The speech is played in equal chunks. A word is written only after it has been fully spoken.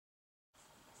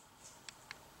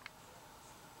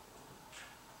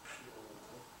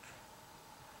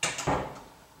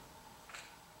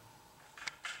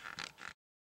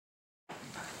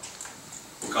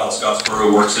We'll call the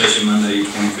Scottsboro work session Monday,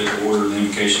 25th order. The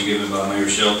invocation given by Mayor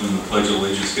Shelton and the Pledge of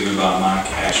Allegiance given by Mike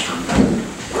Ashburn.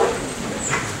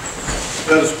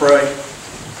 Let us pray.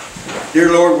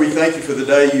 Dear Lord, we thank you for the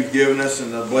day you've given us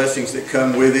and the blessings that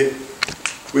come with it.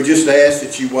 We just ask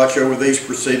that you watch over these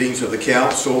proceedings of the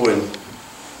council, and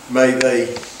may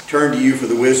they turn to you for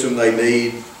the wisdom they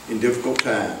need in difficult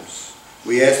times.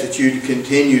 We ask that you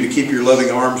continue to keep your loving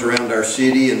arms around our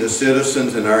city and the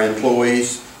citizens and our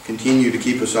employees. Continue to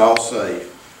keep us all safe.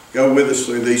 Go with us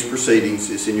through these proceedings.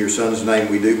 It's in your Son's name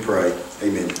we do pray.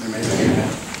 Amen. Amen.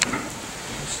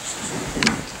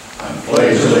 I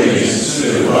pledge allegiance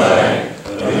to the flag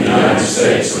of the United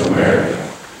States of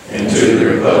America and to the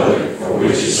republic for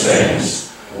which it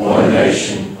stands, one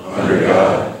nation, under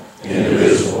God,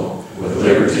 indivisible, with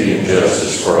liberty and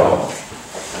justice for all.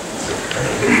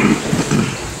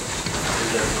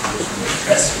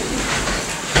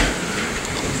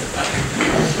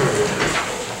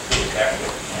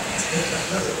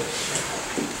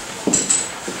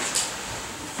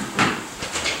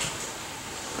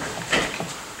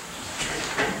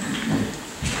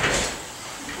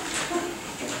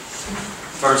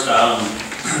 First item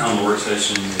on the work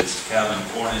session is Calvin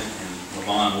Cornett and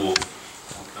Levon Wolf.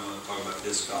 I'll come up and talk about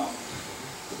disc golf.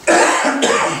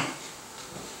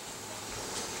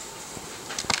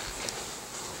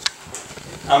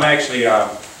 I'm actually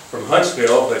from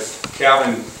Huntsville, but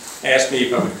Calvin asked me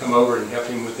if I would come over and help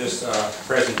him with this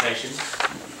presentation.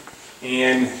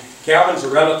 And Calvin's a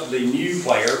relatively new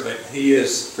player, but he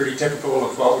is pretty typical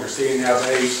of what we're seeing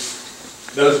nowadays.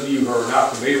 Those of you who are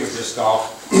not familiar with disc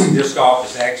golf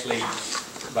is actually,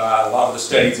 by a lot of the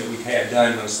studies that we've had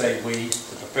done, I'm going to say we,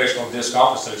 the Professional Disc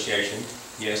Golf Association,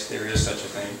 yes, there is such a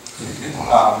thing.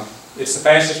 It's the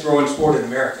fastest growing sport in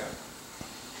America.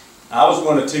 I was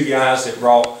one of two guys that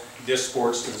brought disc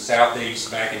sports to the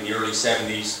Southeast back in the early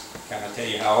 70s. Kind of tell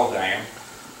you how old I am.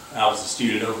 I was a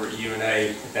student over at UNA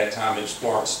at that time at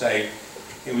Florida State,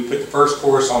 and we put the first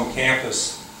course on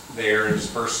campus there. It was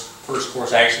the first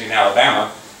course actually in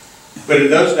Alabama. But in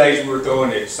those days we were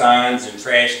throwing at signs and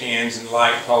trash cans and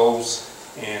light poles,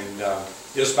 and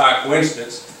just by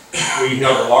coincidence we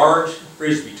held a large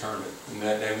Frisbee tournament, and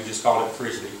that day we just called it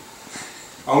Frisbee,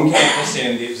 on campus,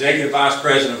 and the executive vice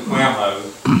president of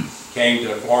WAMO came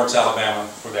to Florence, Alabama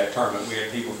for that tournament. We had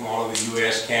people from all over the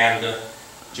U.S., Canada,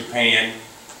 Japan,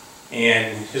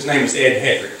 and his name is Ed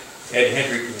Hedrick. Ed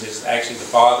Hedrick is actually the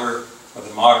father of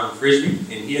the modern Frisbee,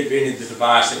 and he invented the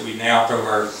device that we now throw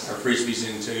our Frisbees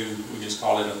into. We just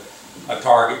call it a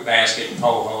target, basket,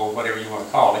 pole hole, whatever you want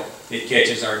to call it. It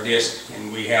catches our disc,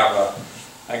 and we have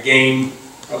a game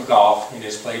of golf, and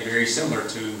it's played very similar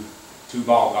to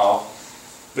ball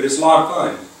golf, but it's a lot of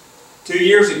fun. 2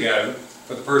 years ago,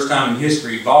 for the first time in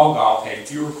history, ball golf had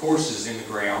fewer courses in the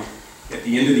ground at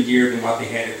the end of the year than what they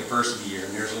had at the first of the year.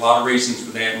 And there's a lot of reasons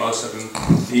for that, most of them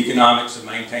the economics of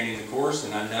maintaining the course.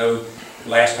 And I know the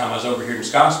last time I was over here in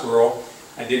Scottsboro,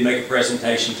 I did make a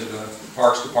presentation to the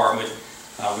Parks Department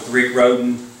with Rick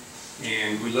Roden,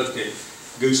 and we looked at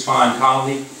Goose Pond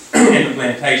Colony and the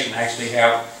Plantation. I actually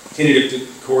have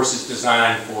tentative courses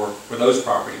designed for those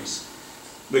properties.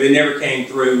 But it never came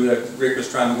through. Rick was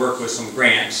trying to work with some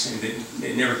grants, and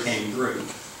it never came through.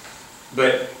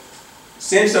 But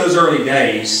since those early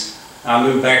days, I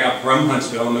moved back up from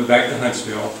Huntsville. I moved back to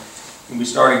Huntsville, and we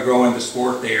started growing the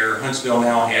sport there. Huntsville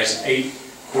now has 8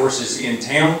 courses in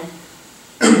town,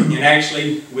 and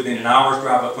actually within an hour's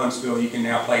drive of Huntsville, you can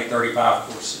now play 35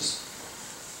 courses.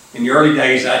 In the early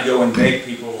days, I'd go and beg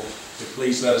people to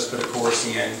please let us put a course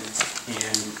in,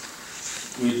 and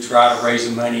we'd try to raise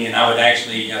the money, and I would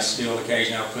actually, still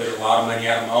occasionally, I put a lot of money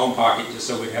out of my own pocket just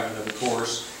so we'd have another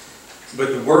course.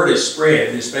 But the word is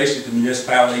spread, especially to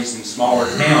municipalities and smaller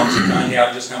towns, to find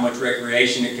out just how much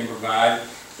recreation it can provide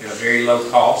at a very low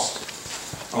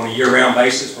cost on a year-round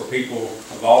basis for people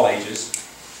of all ages.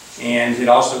 And it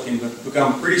also can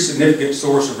become a pretty significant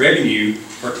source of revenue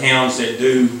for towns that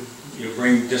do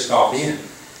bring disc golf in.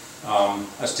 I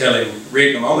was telling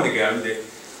Rick a moment ago that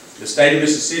the state of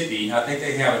Mississippi, I think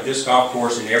they have a disc golf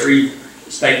course in every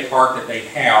state park that they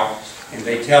have, and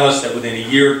they tell us that within a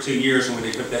year or 2 years when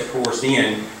they put that course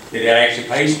in, that it actually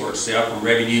pays for itself from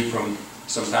revenue from,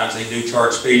 sometimes they do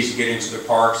charge fees to get into their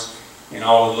parks, and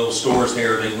all the little stores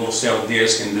there, they will sell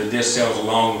discs, and the disc sales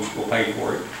alone will pay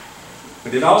for it.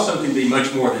 But it also can be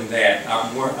much more than that.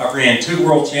 I ran 2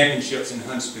 world championships in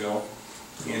Huntsville.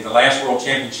 In the last World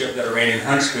Championship that I ran in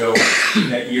Huntsville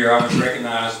that year, I was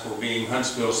recognized for being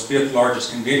Huntsville's 5th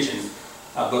largest convention.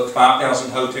 I booked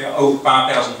 5,000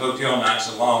 hotel nights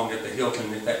alone at the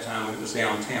Hilton at that time when it was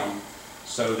downtown.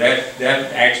 So that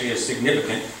actually is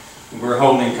significant. We're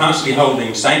constantly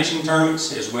holding sanctioned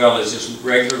tournaments as well as just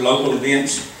regular local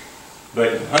events.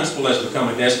 But Huntsville has become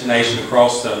a destination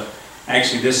across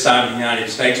actually this side of the United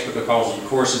States because of the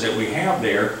courses that we have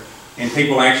there. And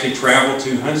people actually travel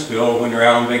to Huntsville when they're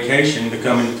out on vacation to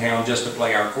come into town just to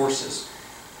play our courses.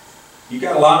 You've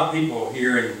got a lot of people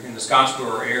here in the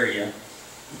Scottsboro area,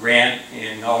 Grant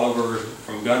and all over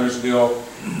from Guntersville,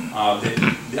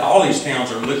 all these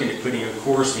towns are looking at putting a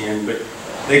course in, but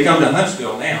they come to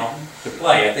Huntsville now to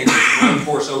play. I think there's one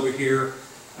course over here.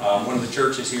 One of the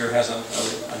churches here has a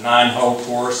 9-hole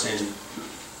course, and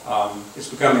it's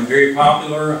becoming very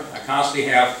popular. I constantly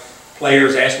have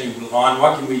players ask me, Lon,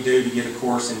 what can we do to get a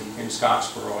course in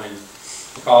Scottsboro? And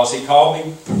because he called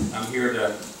me, I'm here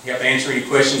to help answer any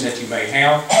questions that you may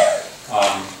have.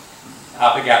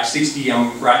 I've got 60,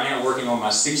 I'm right now working on my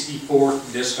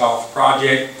 64th disc golf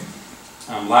project.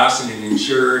 I'm licensed and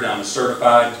insured. I'm a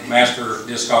certified master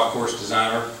disc golf course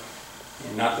designer.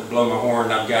 And not to blow my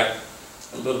horn, I've got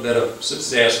a little bit of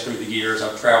success through the years.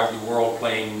 I've traveled the world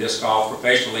playing disc golf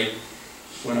professionally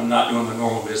when I'm not doing my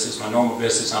normal business. My normal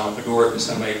business, I'm a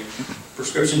phlebotomist. I make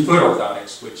prescription foot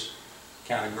orthotics, which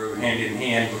kind of grew hand in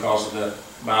hand because of the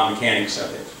biomechanics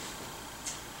of it.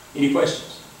 Any questions?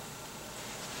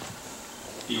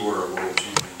 You were a world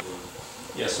champion.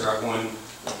 Yes, sir. I've won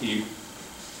a few.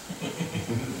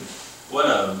 What,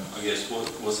 I guess,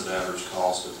 what's the average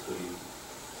cost of putting?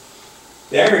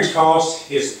 The average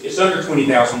cost is under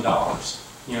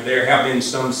 $20,000. You know, there have been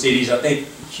some cities, I think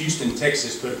Houston,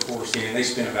 Texas put a course in, and they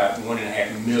spent about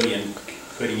 $1.5 million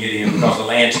putting it in because the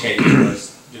landscaping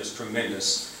was just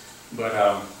tremendous. But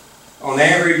on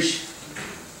average,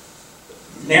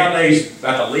 nowadays,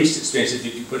 about the least expensive,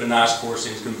 if you put a nice course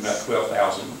in, it's going to be about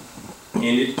 $12,000. And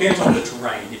it depends on the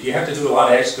terrain. If you have to do a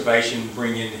lot of excavation,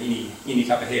 bring in any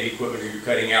type of heavy equipment, or you're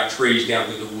cutting out trees down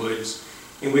through the woods,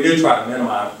 and we do try to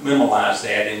minimize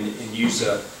that and use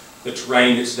the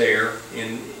terrain that's there.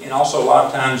 And also a lot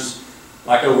of times,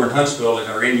 like over in Huntsville at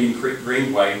our Indian Creek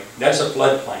Greenway, that's a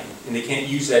floodplain. And they can't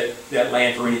use that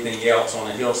land for anything else on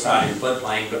a hillside and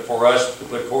floodplain, but for us to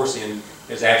put a course in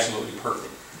is absolutely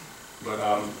perfect. But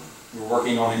we're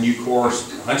working on a new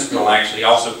course. Huntsville actually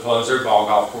also closed their ball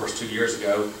golf course 2 years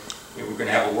ago. And we're going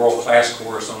to have a world-class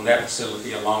course on that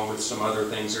facility along with some other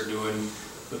things they're doing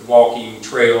with walking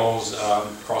trails,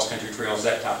 cross-country trails,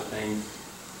 that type of thing.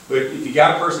 But if you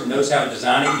got a person that knows how to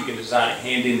design it, you can design it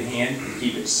hand in hand and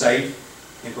keep it safe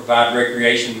and provide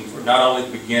recreation for not only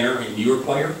the beginner and newer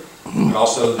player, but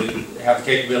also have the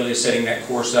capability of setting that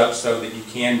course up so that you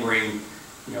can bring,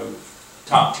 you know,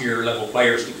 top-tier level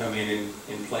players to come in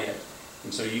and play it.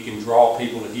 And so you can draw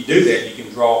people. If you do that, you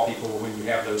can draw people when you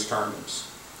have those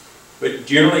tournaments. But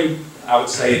generally, I would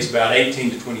say it's about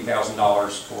 $18,000 to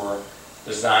 $20,000 for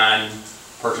design,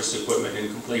 purchase equipment, and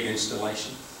complete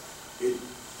installation.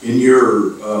 In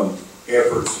your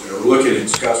efforts, or looking at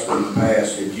Scottsboro in the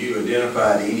past, have you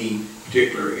identified any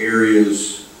particular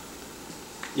areas?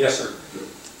 Yes, sir.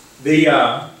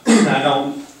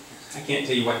 I can't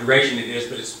tell you what direction it is,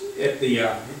 but it's at the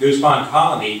Goose Pond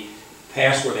Colony,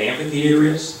 past where the amphitheater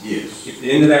is. Yes. At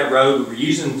the end of that road, we're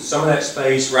using some of that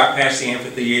space right past the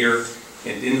amphitheater.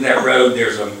 At the end of that road,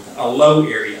 there's a low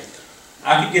area.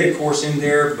 I could get a course in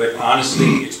there, but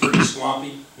honestly, it's pretty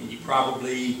swampy, and you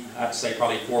probably, I'd say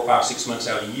probably 4, 5, 6 months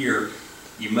out of the year,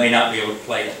 you may not be able to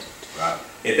play it. Right.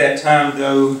 At that time,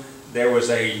 though, there was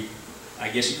I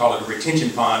guess you call it a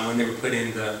retention pond when they were put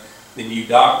in the new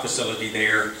dock facility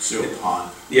there. Silver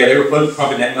pond. Yeah, they were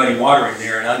pumping that muddy water in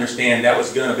there, and I understand that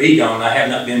was going to be gone. I have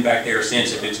not been back there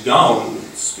since. If it's gone,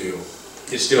 it's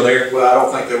still there? Well, I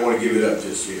don't think they want to give it up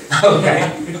just yet.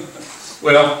 Okay.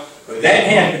 Well, that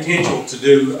had potential to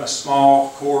do a small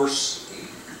course,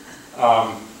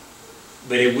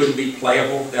 but it wouldn't be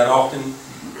playable that often.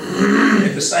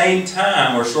 At the same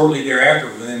time, or shortly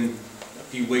thereafter, within a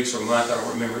few weeks or a month, I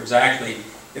don't remember exactly,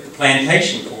 at the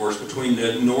plantation course between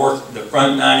the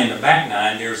front 9 and the back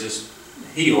 9, there's this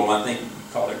hill, I think you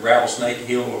call it Rattlesnake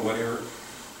Hill or whatever.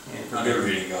 And I never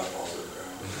really got balls over there.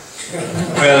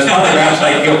 Well, it's not a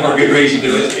Rattlesnake Hill for a good reason,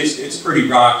 but it's pretty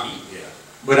rocky. Yeah.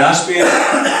 But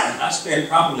I spent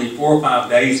probably 4 or 5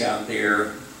 days out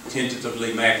there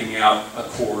tentatively mapping out a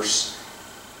course,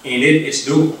 and it's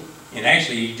doable. And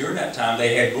actually, during that time,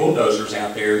 they had bulldozers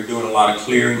out there doing a lot of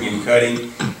clearing and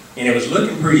cutting, and it was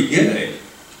looking pretty good.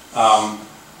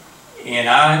 And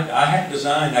I had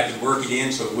designed I could work it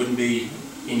in so it wouldn't be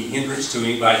any hindrance to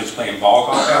anybody who's playing ball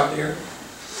golf out there.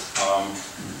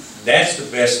 That's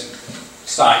the best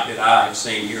site that I have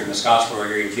seen here in the Scottsboro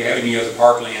area. If you have any other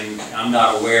parkland, I'm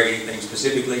not aware of anything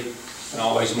specifically. I'm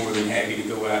always more than happy to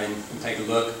go out and take a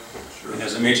look. And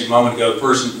as I mentioned a moment ago,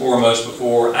 first and foremost,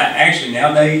 actually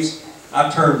nowadays, I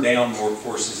turn down more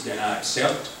courses than I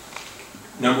accept.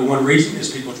 Number one reason is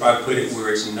people try to put it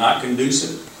where it's not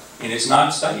conducive and it's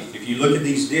not safe. If you look at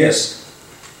these discs,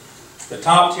 the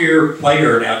top tier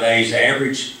player nowadays, the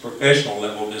average professional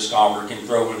level disc golfer, can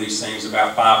throw one of these things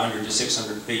about 500 to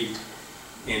 600 feet,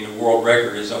 and the world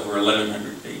record is over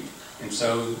 1,100 feet. And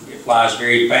so it flies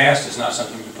very fast. It's not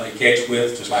something you play catch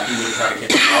with, just like you would try to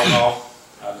catch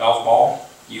a golf ball.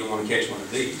 You don't want to catch one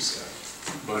of these.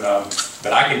 But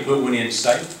I can put one in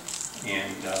safe,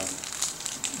 and a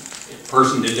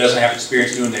person that doesn't have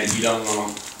experience doing that, you don't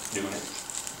want them doing it.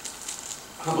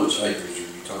 How much acreage are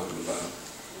you talking about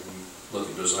when you look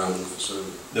at designing the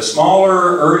facility? The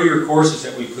smaller, earlier courses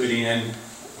that we put in,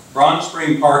 Bronze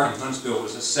Spring Park in Huntsville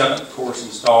was the 7th course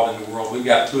installed in the world. We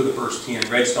got 2 of the first 10.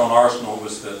 Redstone Arsenal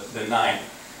was the 9th.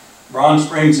 Bronze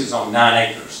Springs is on 9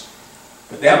 acres.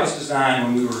 But that was designed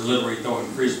when we were literally throwing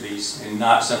frisbees and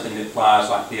not something that flies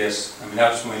like this. I mean,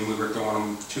 that was when we were throwing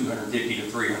them 250 to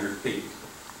 300 feet.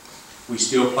 We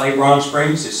still play Bronze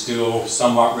Springs. It's still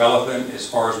somewhat relevant as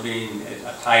far as being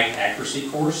a tight accuracy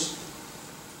course.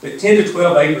 But 10 to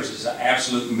 12 acres is an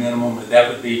absolute minimum, and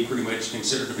that would be pretty much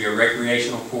considered to be a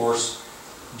recreational course.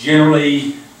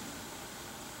 Generally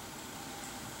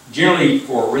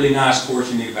for a really nice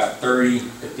course, you need about 30 to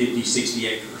 50, 60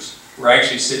 acres. We're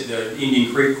actually sitting the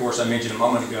Indian Creek course I mentioned a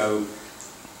moment ago.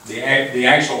 The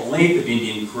actual length of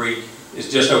Indian Creek is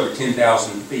just over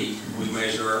 10,000 feet. We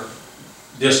measure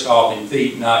disc golf in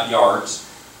feet, not yards.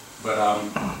 But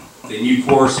the new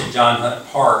course at John Hunt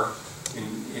Park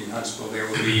in Huntsville there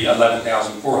will be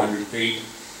 11,400 feet,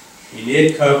 and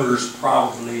it covers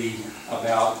probably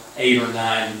about 8 or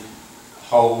 9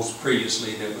 holes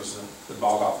previously that was the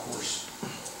ball golf course.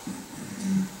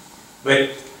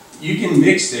 But you can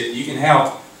mix it. You can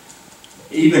have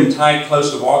even tight,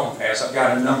 close to walking paths. I've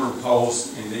got a number of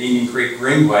holes in the Indian Creek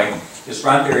Greenway. It's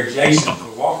right there adjacent to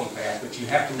a walking path, but you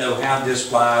have to know how this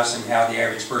flies and how the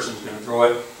average person is going to throw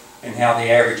it, and how the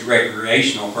average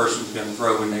recreational person is going to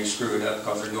throw when they screw it up,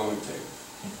 because they're going to.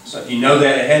 So if you know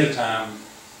that ahead of time,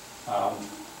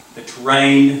 the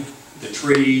terrain, the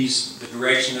trees, the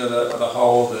direction of the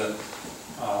hole, the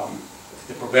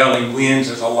prevailing winds,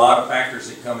 there's a lot of factors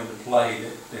that come into play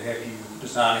that help you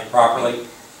design it properly.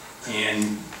 And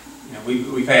you know,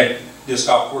 we've had disc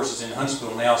golf courses in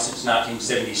Huntsville now since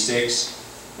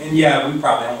 1976. And yeah, I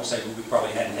won't say we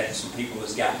probably hadn't had some people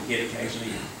that's gotten hit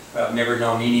occasionally. But I've never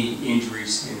known any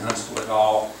injuries in Huntsville at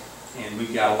all. And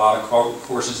we've got a lot of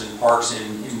courses and parks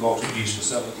in multi-use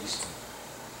facilities.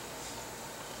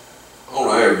 On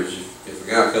average, if a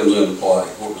guy comes in to play,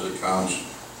 what does it cost?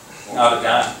 Not a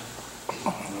dime.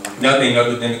 Nothing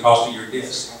other than the cost of your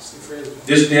disc.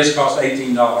 This disc costs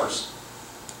 $18.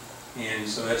 And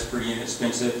so that's pretty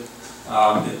inexpensive.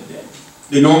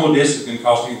 The normal disc is going to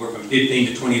cost anywhere from $15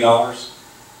 to $20.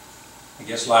 I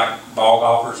guess like ball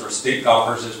golfers or stick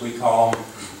golfers as we call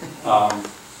them,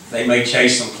 they may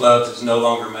chase some clubs that's no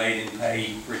longer made and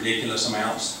pay ridiculous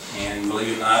amounts. And believe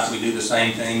it or not, we do the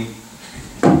same thing.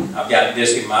 I've got a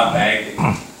disc in my bag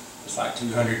that it's like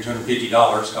 $200, $250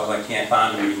 because I can't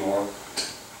find them anymore.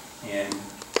 And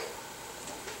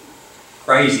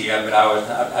crazy, but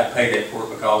I'd pay that for it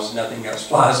because nothing else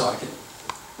flies like it.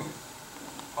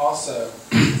 Also,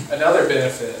 another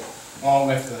benefit, along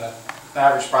with the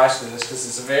average price of this, because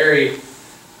it's a very,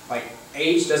 like,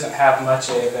 age doesn't have much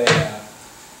of a,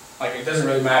 like, it doesn't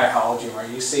really matter how old you are.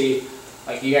 You see,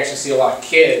 like, you actually see a lot of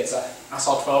kids. I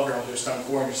saw a 12-year-old who was throwing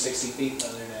 460 feet the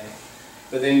other day.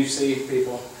 But then you see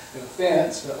people, in the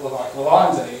fence, that look like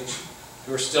Lalon's age,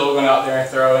 who are still going out there and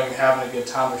throwing and having a good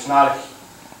time. There's not a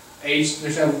age,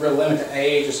 there's no real limit to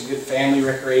age. It's a good family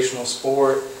recreational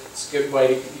sport. It's a good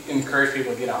way to encourage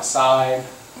people to get outside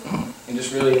and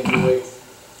just really enjoy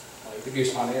the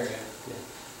Goose Pond area.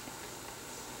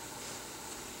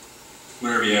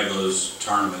 Whenever you have those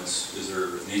tournaments, is there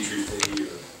an entry fee?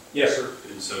 Or, Yes, sir.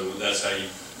 and so that's how you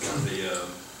got the,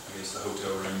 I guess, the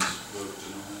hotel rooms booked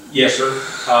and all that? Yes, sir.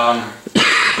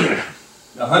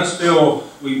 The Huntsville,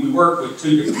 we work with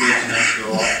 2 different groups in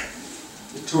Huntsville,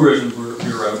 the Tourism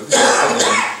Bureau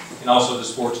and also the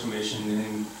Sports Commission.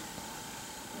 And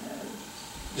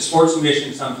the Sports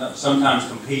Commission sometimes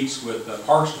competes with the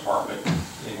Parks Department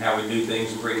in how we do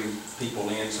things and bring people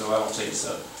in. So I don't say it's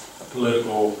a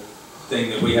political thing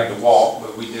that we have to walk,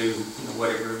 but we do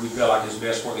whatever we feel like is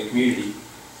best for the community.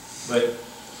 But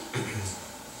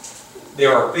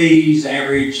there are fees,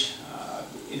 average,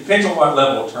 it depends on what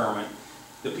level of tournament.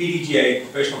 The PDGA,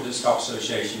 Professional Disc Golf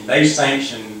Association, they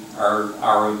sanction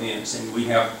our events, and we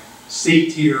have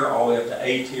C tier all the way up to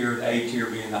A tier, the A tier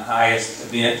being the highest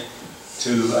event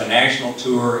to a national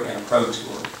tour and a pro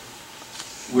tour.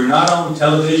 We're not on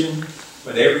television,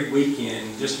 but every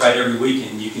weekend, just about every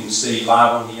weekend, you can see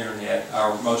live on the internet.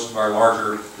 Most of our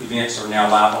larger events are now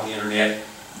live on the internet.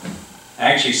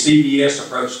 Actually, CBS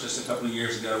approached us a couple of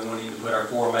years ago wanting to put our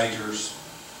 4 majors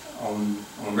on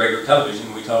regular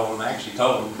television. We told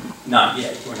them, not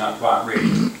yet, we're not quite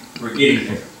ready. We're getting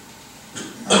there.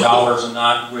 Our dollars are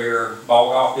not where ball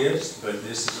golf is, but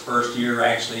this is the first year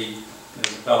actually. There's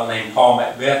a fellow named Paul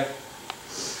Macbeth.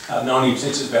 I've known him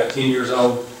since he's about 10 years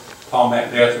old. Paul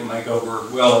Macbeth will make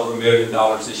well over $1 million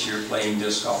this year playing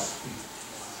disc golf.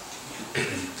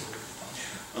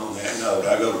 On that note,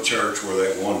 I go to church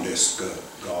where that one disc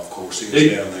golf course is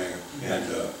down there, and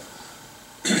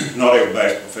not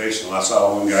everybody's professional. I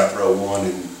saw one guy throw one,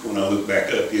 and when I look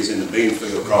back up, he's in the bean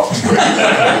field across the street.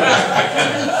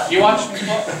 You watch me?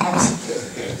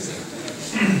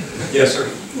 Yes, sir.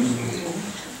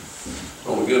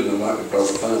 On a good one, I could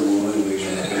probably find one of these.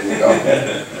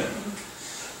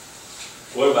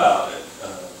 What about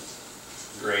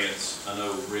grants? I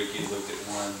know Rick had looked at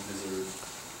one. Is there?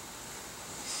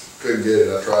 Couldn't get it.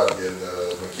 I tried to get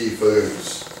McKee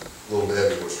Foods. Little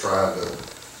Debbie was trying to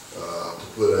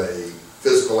put a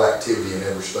physical activity in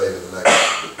every state of the nation.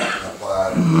 I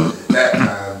applied. At that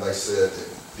time, they said that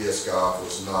disc golf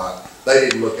was not. They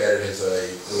didn't look at it as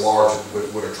a large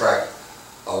would attract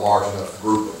a large enough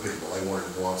group of people. They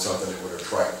wanted to want something that would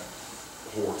attract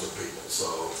hordes of people. So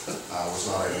I was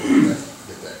not able to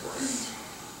get that grant.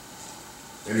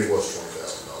 And it was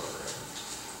 $20,000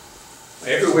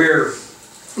 grant. Everywhere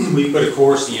we put a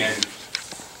course in,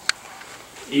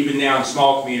 even now in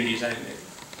small communities,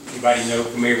 anybody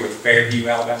familiar with Fairview,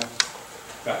 Alabama?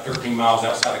 About 13 miles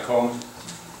outside of Coleman.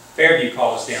 Fairview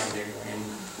called us down there, and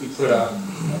we put a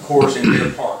course in their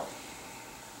park.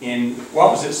 And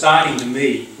what was exciting to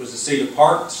me was to see the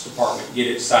Parks Department get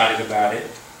excited about it,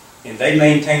 and they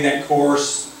maintain that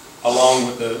course along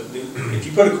with if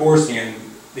you put a course in,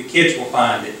 the kids will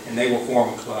find it, and they will form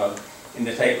a club, and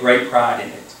they take great pride in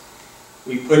it.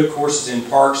 We put courses in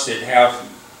parks that have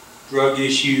drug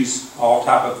issues, all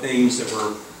type of things that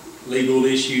were legal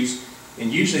issues,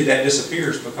 and usually that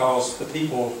disappears because the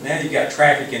people, now you've got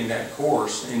traffic in that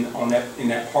course, in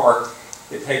that park,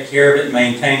 that take care of it,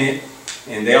 maintain it,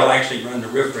 and they'll actually run the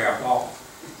riffraff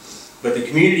off. But the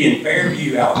community in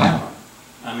Fairview, Alabama,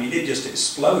 I mean, it just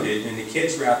exploded, and the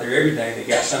kids were out there every day. They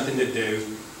got something to do,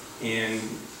 and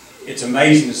it's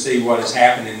amazing to see what has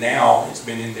happened. And now it's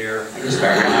been in there, I guess,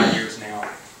 about 5 years now,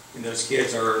 and those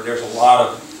kids there's a lot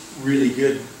of really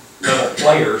good level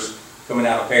players coming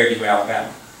out of Fairview,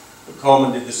 Alabama. But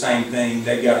Coleman did the same thing.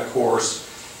 They got a course.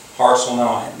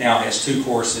 Hartselle now has 2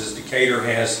 courses. Decatur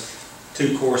has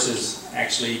 2 courses.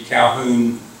 Actually,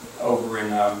 Calhoun over in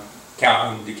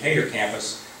Calhoun Decatur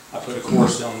campus, I put a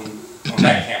course on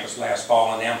that campus last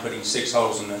fall, and now I'm putting 6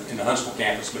 holes in the Huntsville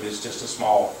campus, but it's just a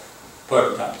small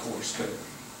prototype course. But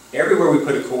everywhere we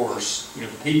put a course, the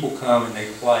people come and they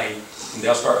play, and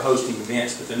they'll start hosting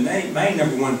events. But the main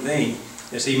number one thing,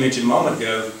 as he mentioned a moment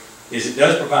ago, is it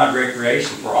does provide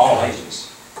recreation for all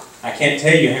ages. I can't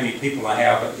tell you how many people I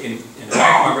have, but in the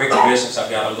back of my regular business, I've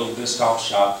got a little disc golf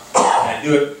shop, and I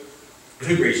do it for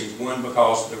 2 reasons. One,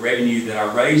 because the revenue that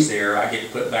I raise there, I get to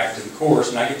put back to the course,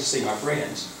 and I get to see my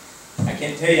friends. I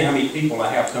can't tell you how many people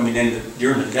I have coming in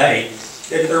during the day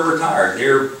that they're retired.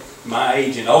 They're my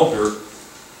age and older,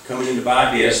 coming in to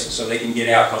buy discs so they can get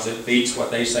out, because it beats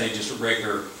what they say just a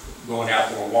regular going out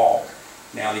for a walk.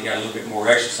 Now they got a little bit more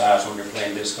exercise when they're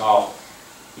playing disc golf.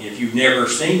 And if you've never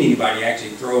seen anybody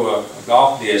actually throw a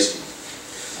golf disc,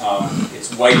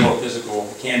 it's way more physical,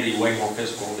 it can be way more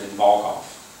physical than ball golf.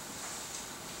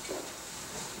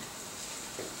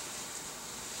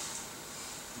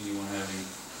 Anyone have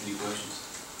any questions?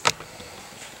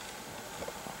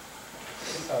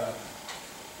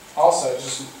 Also,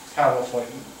 just kind of one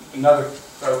point, another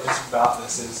focus about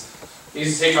this is,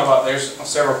 easy to take about, there's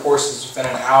several courses within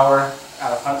an hour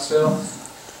out of Huntsville.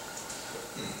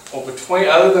 Well,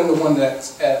 other than the one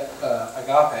that's at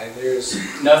Agape, there's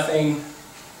nothing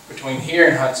between here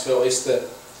and Huntsville, at least that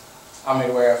I'm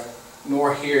aware of,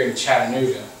 nor here in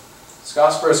Chattanooga.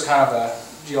 Scottsboro is kind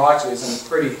of geologically is in a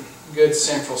pretty good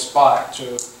central spot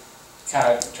to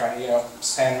kind of try to,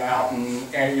 Sand Mountain,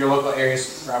 and your local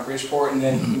areas around Bridgeport, and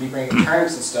then when you bring in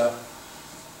tournaments and stuff,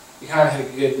 you kind of had a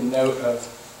good note of,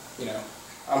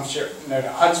 I'm sure,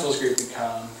 Huntsville's group would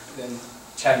come, then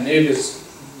Chattanooga's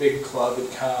big club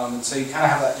would come, and so you kind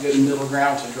of have that good middle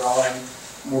ground to draw in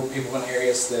more people in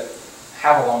areas that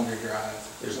have a longer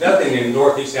drive. There's nothing in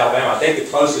northeast Alabama. I think the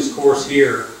closest course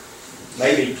here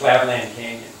may be Cloudland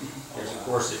Canyon. There's a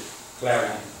course at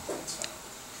Cloudland.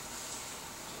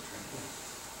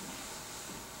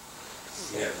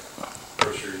 Yeah,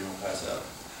 for sure, you want to pass out.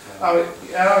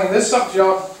 This is something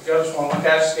y'all, if y'all just want to look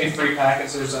at, I just gave 3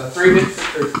 packets. There's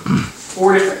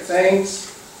 4 different things.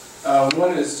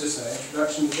 One is just an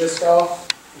introduction to disc golf.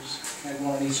 Just had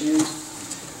one of each end.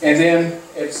 And then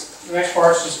the next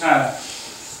part's just kind of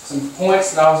some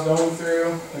points that I was going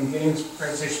through and getting this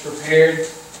presentation prepared.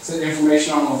 Some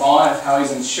information on Levon, of how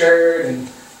he's insured, and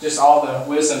just all the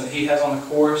wisdom that he has on the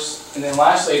course. And then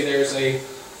lastly, there's a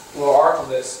little article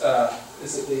that's,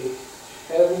 is it the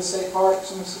Heaven State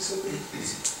Parks in Mississippi?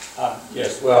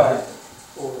 Yes, well,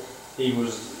 he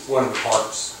was one of the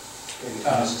parks in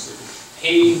Mississippi.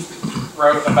 He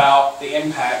wrote about the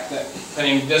impact that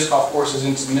putting disc golf courses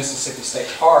into the Mississippi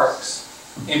State Parks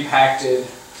impacted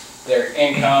their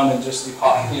income and just the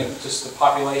just the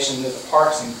population that the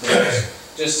parks includes,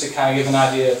 just to kind of give an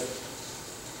idea of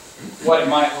what it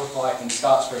might look like in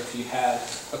Scottsboro if you had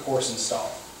a course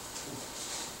installed.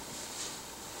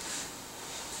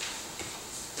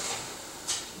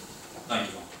 Thank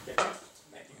you.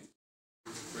 Thank you.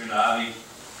 Brenda Ivy.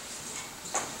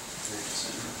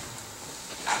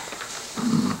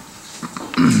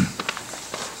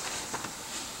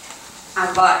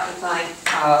 I'd like to thank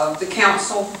the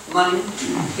councilman,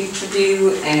 each of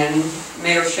you, and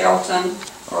Mayor Shelton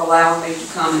for allowing me to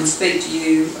come and speak to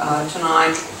you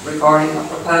tonight regarding a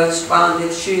proposed bond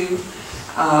issue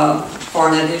for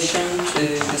an addition to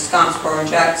the Scottsboro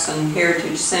Jackson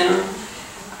Heritage Center.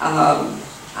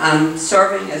 I'm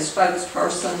serving as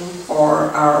spokesperson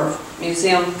for our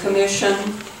museum commission,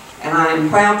 and I am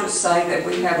proud to say that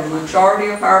we have a majority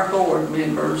of our board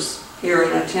members here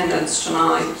in attendance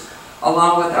tonight,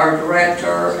 along with our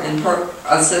director and her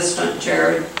assistant,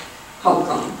 Jared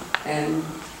Holcomb. And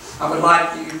I would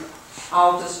like you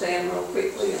all to stand real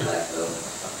quickly and let the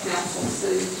council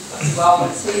see while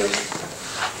it's here.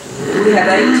 We have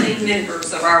 18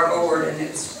 members of our board, and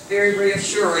it's very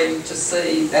reassuring to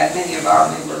see that many of our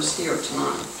members here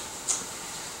tonight.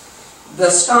 The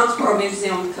Scottsboro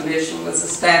Museum Commission was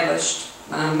established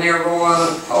by Mayor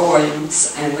Roy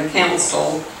Owens and the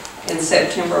council in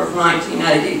September of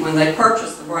 1980 when they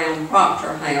purchased the Brown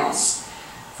Proctor House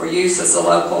for use as a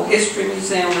local history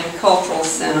museum and cultural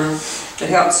center to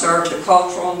help serve the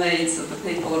cultural needs of the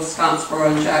people of Scottsboro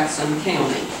and Jackson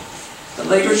County. The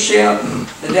leadership,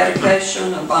 the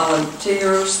dedication of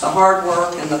volunteers, the hard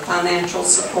work, and the financial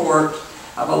support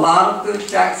of a lot of good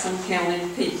Jackson County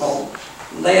people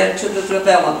led to the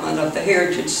development of the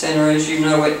Heritage Center as you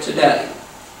know it today.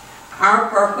 Our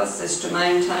purpose is to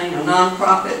maintain a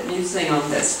nonprofit museum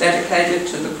that's dedicated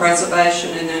to the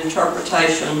preservation and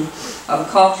interpretation of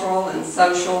cultural and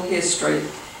social history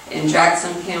in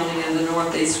Jackson County and the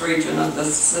northeast region of the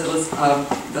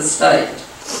state.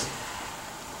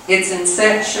 At its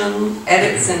inception,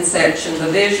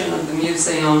 the vision of the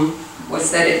museum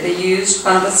was that it be used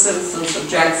by the citizens of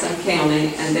Jackson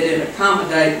County and that it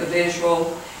accommodate the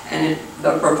visual and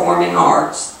the performing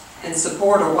arts and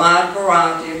support a wide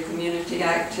variety of community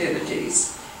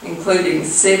activities, including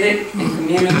civic and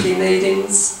community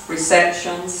meetings,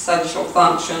 receptions, social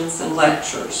functions, and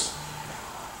lectures.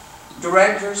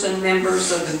 Directors and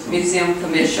members of the Museum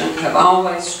Commission have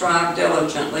always strived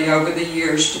diligently over the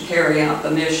years to carry out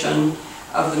the mission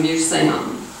of the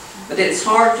museum. But it's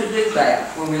hard to do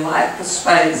that when we lack the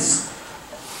space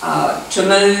to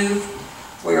move,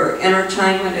 where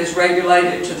entertainment is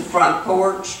regulated to the front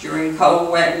porch during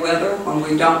cold, wet weather when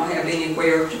we don't have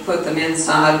anywhere to put them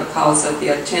inside because of the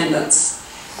attendance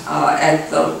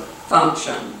at the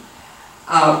function.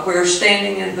 Where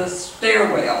standing in the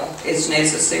stairwell is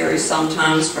necessary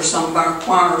sometimes for some of our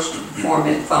choirs to perform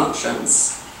at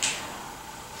functions.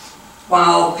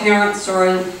 While parents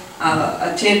are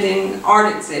attending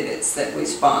art exhibits that we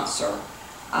sponsor,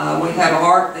 we have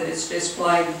art that is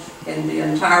displayed in the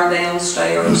entire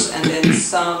downstairs, and then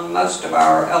most of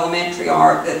our elementary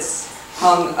art that's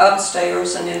hung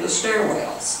upstairs and in the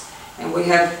stairwells. And we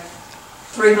have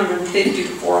 350 to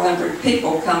 400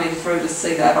 people coming through to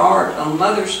see that art on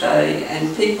Mother's Day,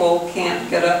 and people can't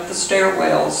get up the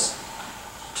stairwells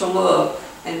to look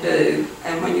and do.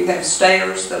 And when you have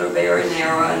stairs that are very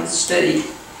narrow and steep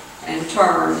and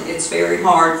turn, it's very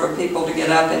hard for people to get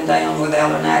up and down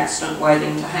without an accident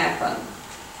waiting to happen.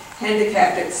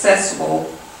 Handicapped accessible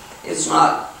is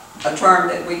not a term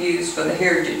that we use for the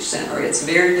Heritage Center. It's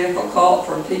very difficult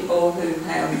for people who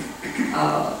have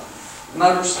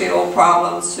motor skill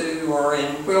problems, who are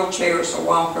in wheelchairs or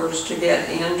walkers, to get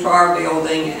into our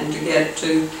building and to get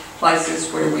to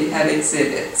places where we have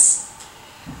exhibits.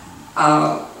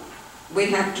 We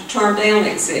have to turn down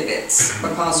exhibits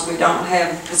because we don't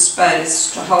have the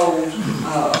space to hold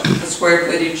the square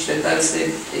footage that those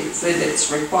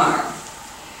exhibits require.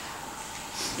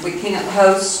 we can't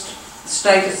host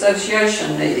state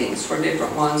association meetings for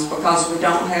different ones because we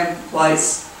don't have a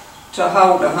place to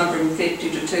hold 150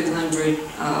 to 200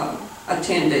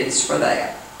 attendees for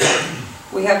that.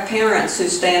 We have parents who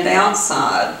stand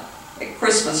outside at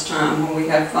Christmas time when we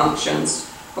have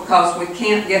functions because we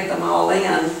can't get them all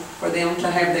in for them to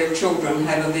have their children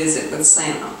have a visit with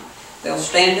Santa. They'll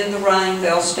stand in the rain,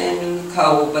 they'll stand in the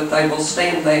cold, but they will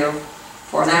stand there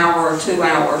for an hour or 2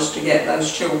 hours to get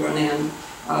those children in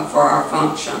for our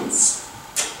functions.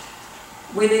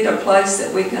 We need a place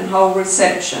that we can hold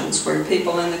receptions where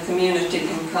people in the community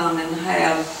can come and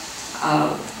have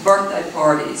birthday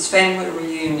parties, family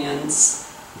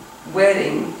reunions,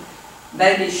 wedding,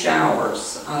 baby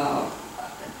showers,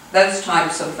 those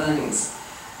types of things.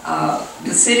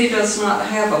 The city does not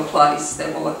have a place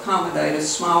that will accommodate a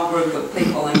small group of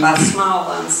people, and by small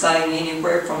I'm saying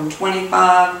anywhere from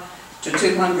 25 to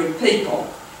 200 people.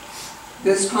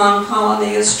 Goose Pond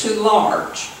Colony is too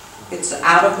large. It's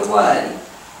out of the way.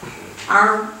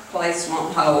 Our place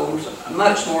won't hold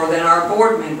much more than our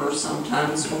board members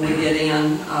sometimes when we get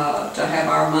in to have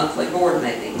our monthly board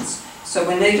meetings. So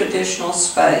we need additional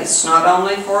space, not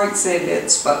only for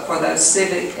exhibits, but for those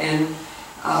civic and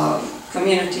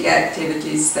community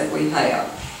activities that we have.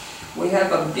 We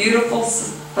have a beautiful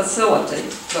facility,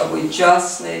 but we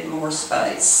just need more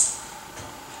space.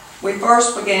 We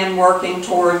first began working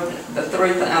toward the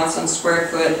 3,000 square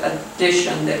foot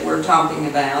addition that we're talking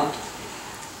about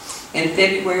in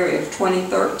February of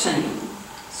 2013.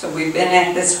 So we've been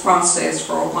at this process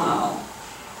for a while.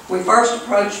 We first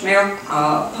approached Mayor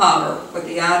Potter with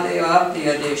the idea of the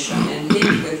addition, and he,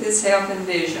 with his help and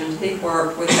vision, he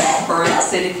worked with the current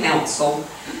city council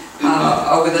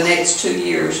over the next 2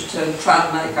 years to try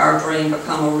to make our dream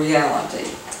become a reality.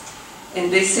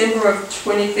 In December of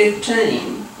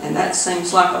 2015, and that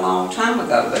seems like a long time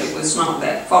ago, but it was not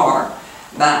that far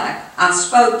back, I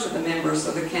spoke to the members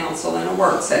of the council in a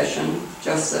work session,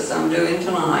 just as I'm doing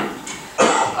tonight,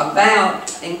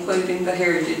 about including the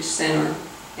Heritage Center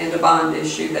in the bond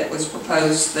issue that was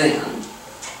proposed then.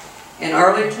 In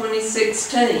early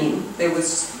 2016, there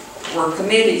were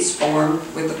committees formed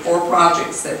with the 4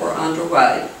 projects that were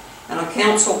underway, and a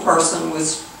council person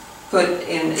was put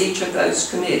in each of those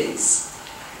committees.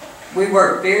 We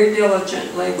worked very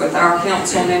diligently with our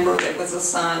council member that was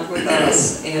assigned with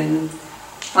us in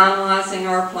finalizing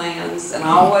our plans and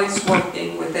always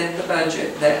working within the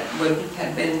budget that would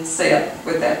have been set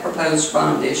with that proposed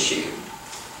bond issue.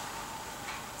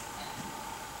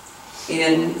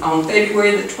 On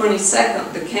February the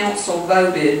 22nd, the council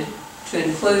voted to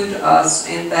include us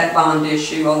in that bond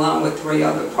issue along with 3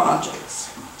 other projects.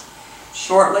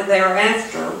 Shortly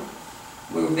thereafter,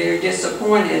 we were very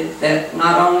disappointed that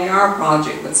not only our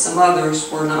project but some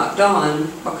others were not done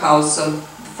because of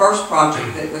the first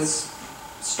project that was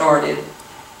started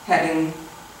having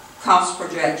cost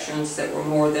projections that were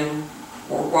more than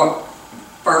what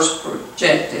first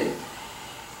projected.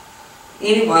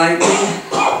 Anyway,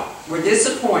 we were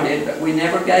disappointed, but we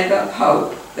never gave up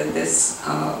hope that this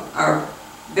our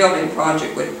building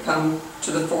project would come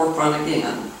to the forefront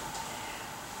again.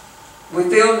 We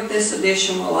feel that this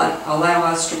addition will allow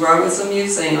us to grow as a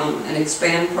museum and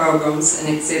expand programs and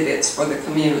exhibits for the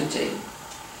community.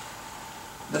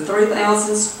 The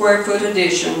 3,000 square foot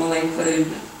addition will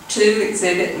include 2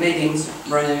 exhibit meeting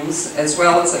rooms as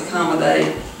well as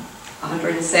accommodate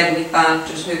 175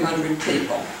 to 200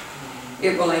 people.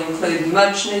 It will include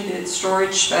much needed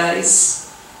storage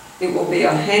space. It will be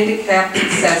a handicapped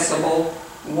accessible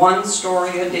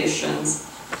 1-story addition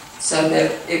so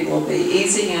that it will be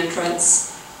easy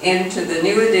entrance into the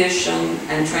new addition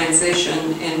and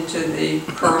transition into the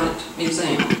current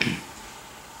museum.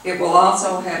 It will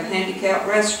also have handicap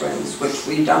restrooms, which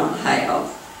we don't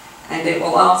have, and it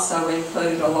will also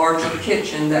include a larger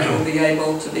kitchen that will be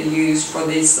able to be used for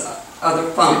these other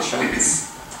functions.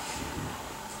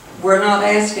 We're not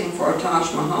asking for a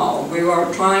Taj Mahal. We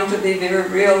are trying to be very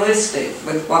realistic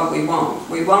with what we want.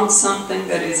 We want something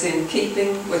that is in keeping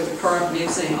with the current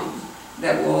museum,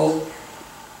 that will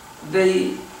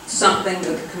be something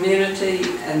that the community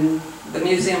and the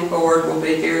museum board will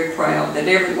be very proud, that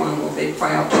everyone will be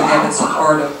proud to have as a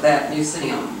part of that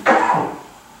museum.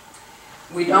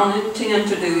 We don't intend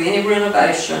to do any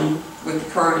renovation with the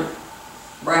current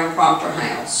Brown Proctor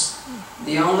house.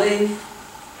 The only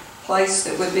place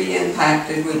that would be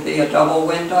impacted would be a double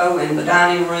window in the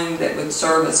dining room that would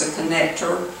serve as a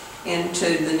connector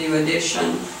into the new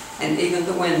addition, and even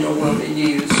the window will be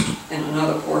used in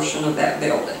another portion of that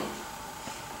building.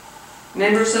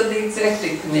 Members of the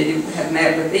executive committee have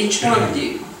met with each one of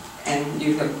you, and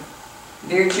you have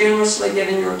very generously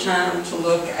given your time to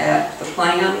look at the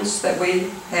plans that we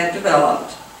had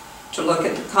developed, to look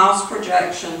at the cost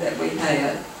projection that we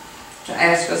had, to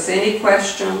ask us any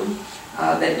question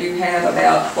that you have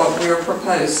about what we're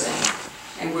proposing.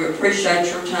 And we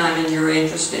appreciate your time and your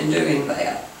interest in doing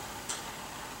that.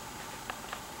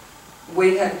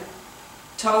 We have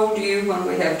told you when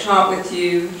we have talked with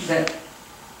you that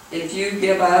if you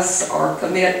give us or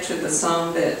commit to the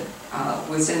sum that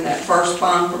was in that first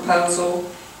bond proposal,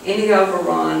 any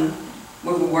overrun,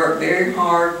 we will work very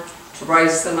hard to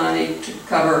raise the money to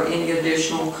cover any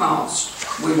additional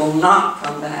cost. We will not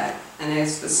come back and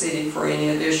ask the city for any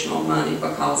additional money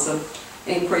because of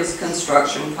increased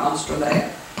construction cost or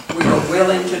that. We are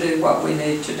willing to do what we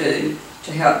need to do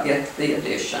to help get the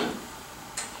addition.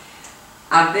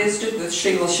 I visited with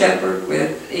Sheila Shepherd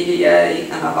with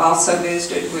EDA, and I've also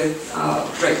visited with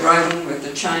Rick Roden with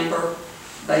the Chamber.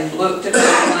 They've looked at the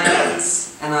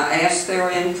plans, and I asked their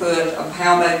input of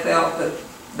how they felt that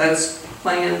those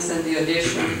plans and the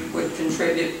addition would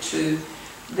contribute to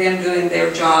them doing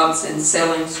their jobs in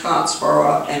selling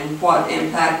Scottsboro and what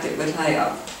impact it would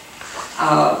have.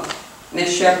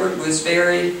 Ms. Shepherd was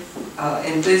very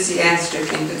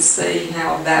enthusiastic and could see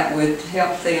how that would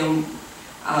help them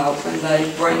when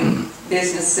they bring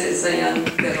businesses in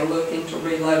that are looking to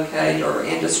relocate or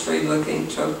industry looking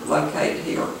to locate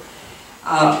here.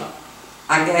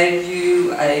 I gave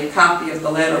you a copy of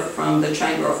the letter from the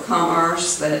Chamber of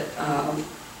Commerce that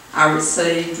I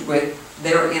received with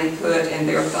their input and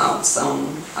their thoughts on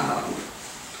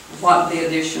what the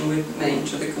addition would mean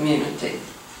to the community.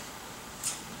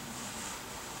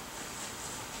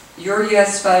 Your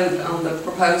yes vote on the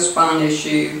proposed bond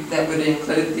issue that would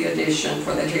include the addition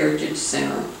for the Heritage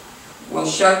Center will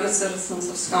show the citizens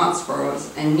of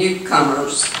Scottsboro and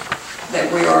newcomers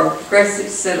that we are a progressive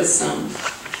citizen,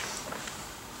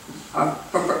 a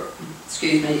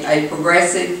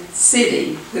progressive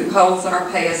city who holds our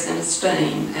past in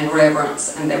esteem and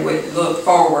reverence, and that we look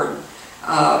forward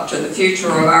to the future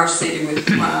of our city with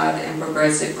pride and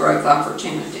progressive growth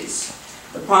opportunities.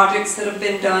 The projects that have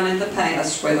been done in the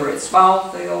past, whether it's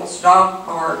ball fields, dog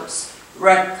parks,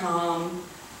 RecCom,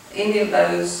 any of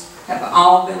those have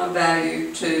all been of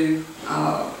value to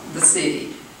the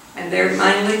city. And they're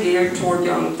mainly geared toward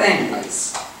young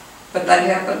families. But they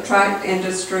help attract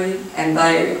industry and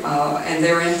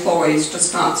their employees to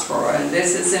Scottsboro. And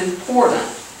this is important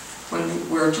when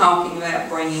we're talking about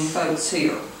bringing folks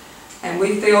here. And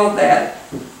we feel that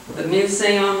the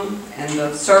museum and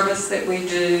the service that we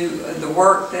do, the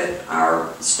work that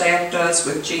our staff does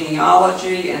with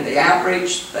genealogy and the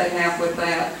outreach they have with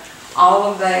that, all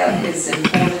of that is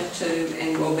important to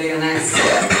and will be an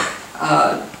asset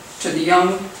to the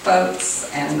young folks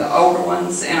and the older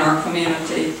ones in our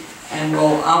community, and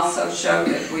will also show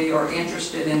that we are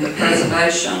interested in the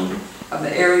preservation of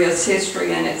the area's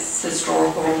history and its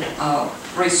historical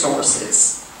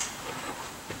resources.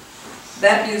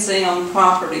 That museum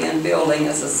property and building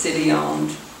is a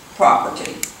city-owned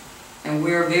property, and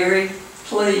we're very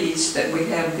pleased that we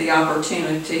have the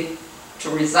opportunity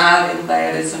to reside in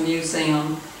that as a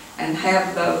museum and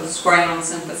have those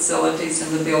grounds and facilities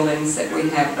and the buildings that we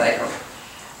have there.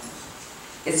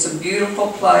 It's a beautiful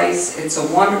place. It's a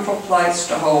wonderful place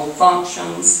to hold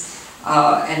functions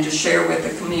and to share with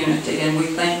the community, and we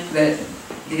think that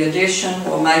the addition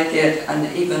will make it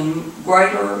an even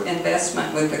greater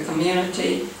investment with the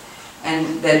community,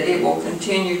 and that it will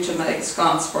continue to make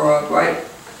Scottsboro a great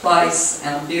place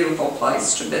and a beautiful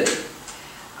place to be.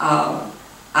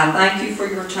 I thank you for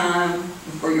your time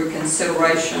and for your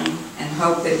consideration, and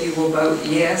hope that you will vote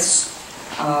yes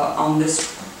on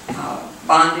this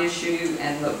bond issue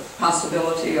and the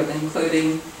possibility of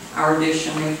including our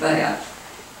addition with that.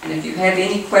 And if you have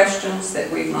any questions that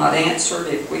we've not answered,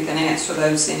 if we can answer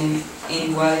those in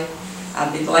any way,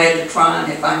 I'd be glad to try,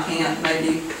 and if I can't,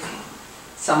 maybe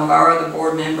some of our other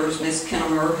board members, Ms.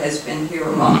 Kinnemer has been here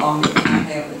a lot longer than I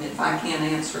have, and if I can't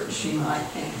answer it, she might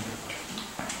can.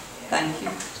 Thank you.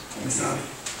 Ms. Ivy.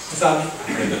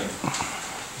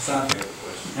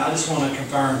 Now I just want to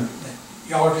confirm that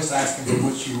y'all are just asking for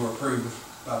what you were approved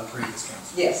by the previous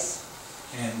council. Yes.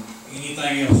 And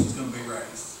anything else is going to be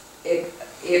raised.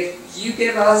 If you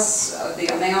give us the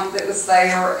amount that was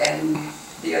there and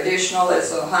the additional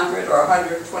is $100,000 or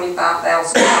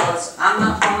 $125,000, I'm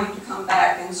not going to come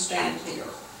back and stand here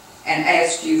and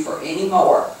ask you for any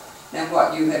more than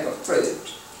what you have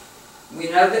approved. We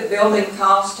know that building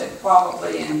costs have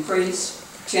probably increased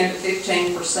 10 to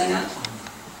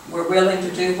 15%. We're willing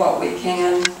to do what we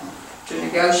can to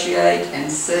negotiate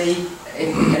and see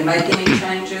if we can make any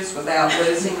changes without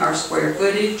losing our square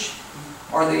footage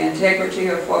or the integrity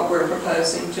of what we're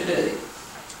proposing to do.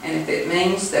 And if it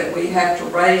means that we have to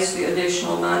raise the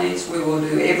additional monies, we will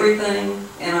do everything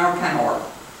in our power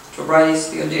to raise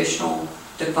the additional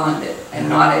to fund it and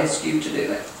not ask you to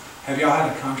do it. Have y'all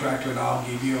had a contractor at all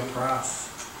give you a price?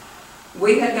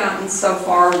 We had gotten so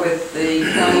far with the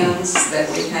plans that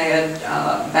we had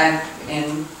back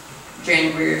in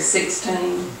January of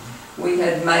 16. We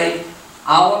had made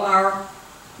all of our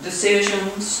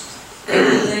decisions.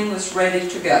 Everything was ready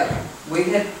to go. We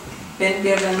had been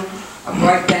given a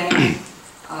breakdown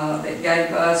that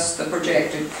gave us the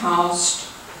projected cost,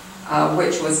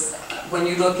 which was, when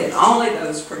you look at only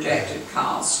those projected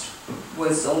costs,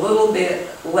 was a little bit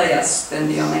less than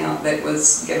the amount that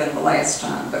was given the last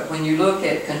time. But when you look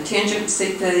at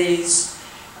contingency fees,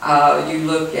 you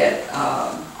look at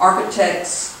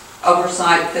architects'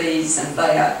 oversight fees and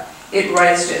that, it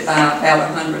raised it by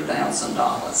about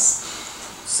 $100,000.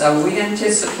 So we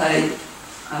anticipate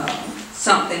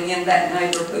something in that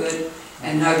neighborhood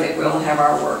and know that we'll have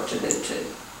our work to do too.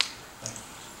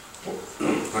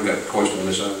 I got a question on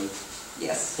this item.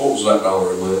 Yes. What was that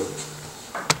dollar amount?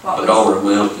 What The was dollar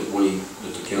amount that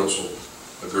the council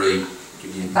agreed to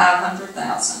give?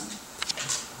 500,000.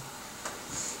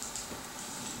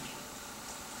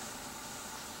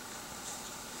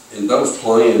 In those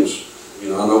plans, you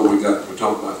know, I know we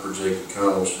talked about projected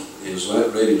cost. Is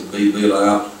that ready to be bid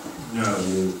out? No,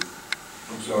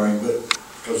 I'm sorry, but,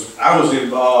 because I was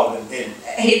involved in.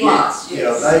 He was,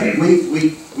 Yeah,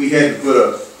 yes. we had to put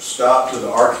a stop to the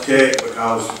architect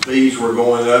because fees were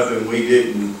going up and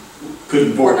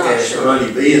couldn't We're not forecast the sure.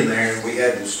 money being there, and we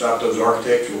had to stop those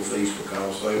architectural fees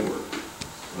because they were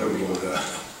going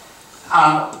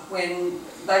up. When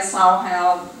they saw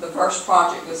how the first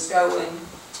project was going,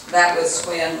 that was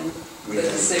when the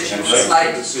decision was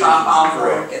made to stop all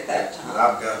work at that time.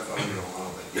 I've got a phone on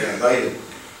all that. Yeah, they had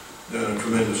done a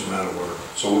tremendous amount of work.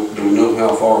 So do we know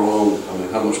how far along, I mean,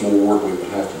 how much more work we would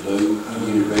have to do to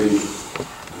get it ready to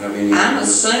have any? I'm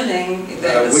assuming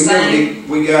that the same,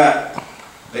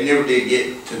 They never did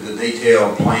get to the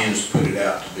detailed plans to put it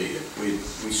out to bid. We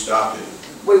stopped it.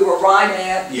 we were right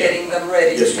at Yeah. getting them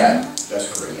ready to Yes, go. ma'am. That's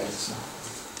correct. Yes.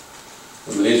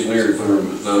 And the engineering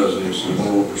firm that does this,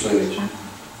 what percentage?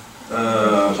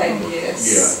 KPS.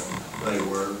 Yeah, they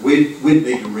were. We'd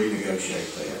need to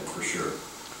renegotiate that for sure.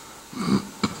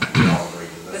 Y'all agree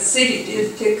to The that? city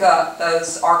did pick up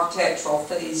those architectural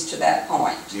fees to that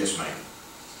point. Yes, ma'am.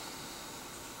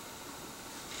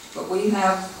 But we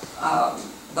have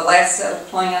the last set of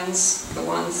plans, the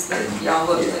ones that y'all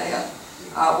looked at.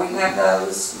 We have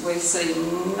those. We see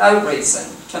no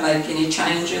reason to make any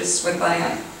changes with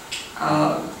that.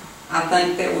 I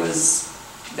think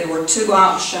there were two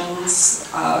options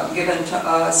given to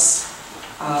us.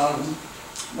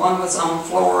 One was on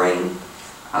flooring.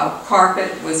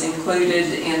 Carpet was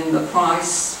included in the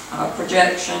price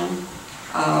projection.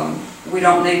 We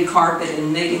don't need carpet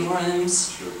in meeting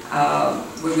rooms.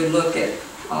 We would look at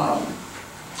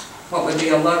what would be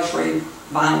a luxury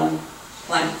vinyl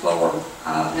plank floor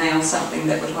now, something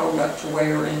that would hold up to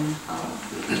wear and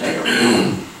tear.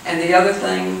 And the other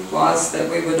thing was that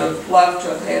we would have loved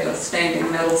to have had a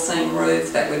standing metal seam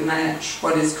roof that would match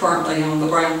what is currently on the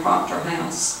Brown Proctor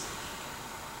house.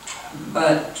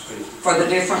 But for the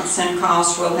difference in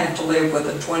cost, we'll have to live with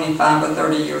a 25 or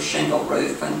 30-year shingle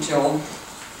roof until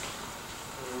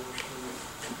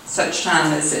such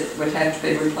time as it would have to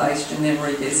be replaced and then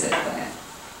revisit that.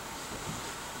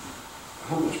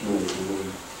 How much money do we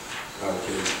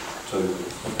allocate to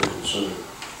the center?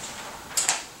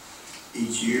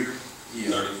 Each year?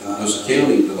 Does the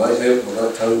county, do they help with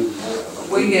that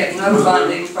total? We get no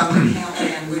funding from the county,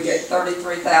 and we get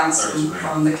 $33,000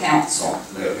 from the council.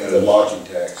 The lodging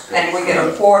tax. And we get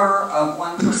a quarter of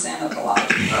 1% of the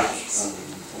lodging tax.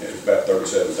 It was about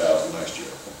 37,000 last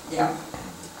year. Yeah.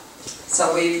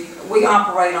 So we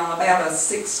operate on about a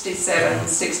 $67,000,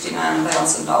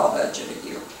 $69,000 budget a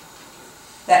year.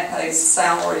 That pays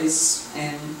salaries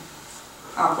and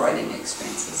operating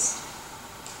expenses.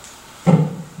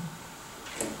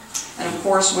 And of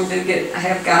course, we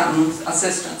have gotten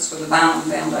assistance with the Bynum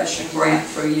Foundation grant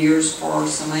for years for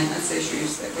some maintenance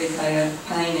issues that we've had,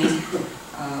 painting,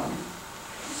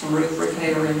 some roof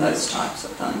repair and those types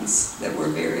of things that we're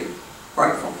very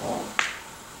grateful for.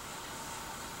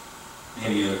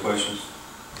 Any other questions?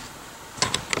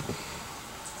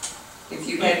 If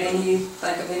you have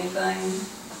think of anything,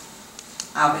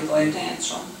 I'll be glad to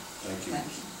answer them. Thank you. Thank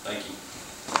you. Thank you.